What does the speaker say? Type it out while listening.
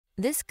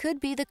This could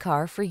be the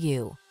car for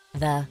you.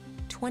 The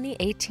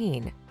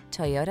 2018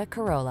 Toyota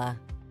Corolla.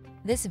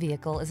 This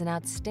vehicle is an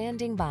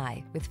outstanding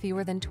buy with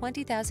fewer than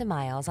 20,000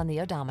 miles on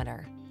the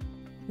odometer.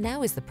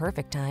 Now is the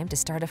perfect time to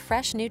start a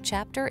fresh new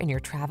chapter in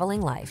your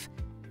traveling life.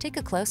 Take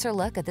a closer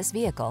look at this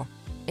vehicle.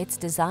 Its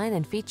design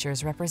and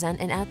features represent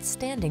an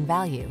outstanding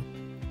value.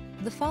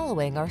 The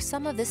following are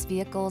some of this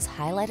vehicle's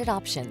highlighted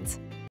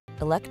options: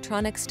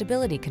 electronic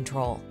stability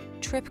control,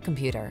 trip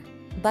computer,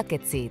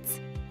 bucket seats,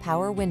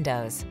 power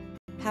windows,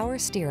 power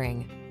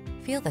steering.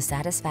 Feel the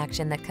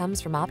satisfaction that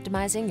comes from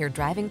optimizing your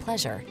driving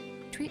pleasure.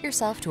 Treat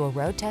yourself to a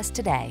road test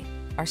today.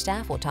 Our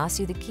staff will toss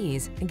you the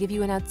keys and give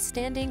you an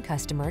outstanding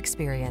customer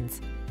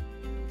experience.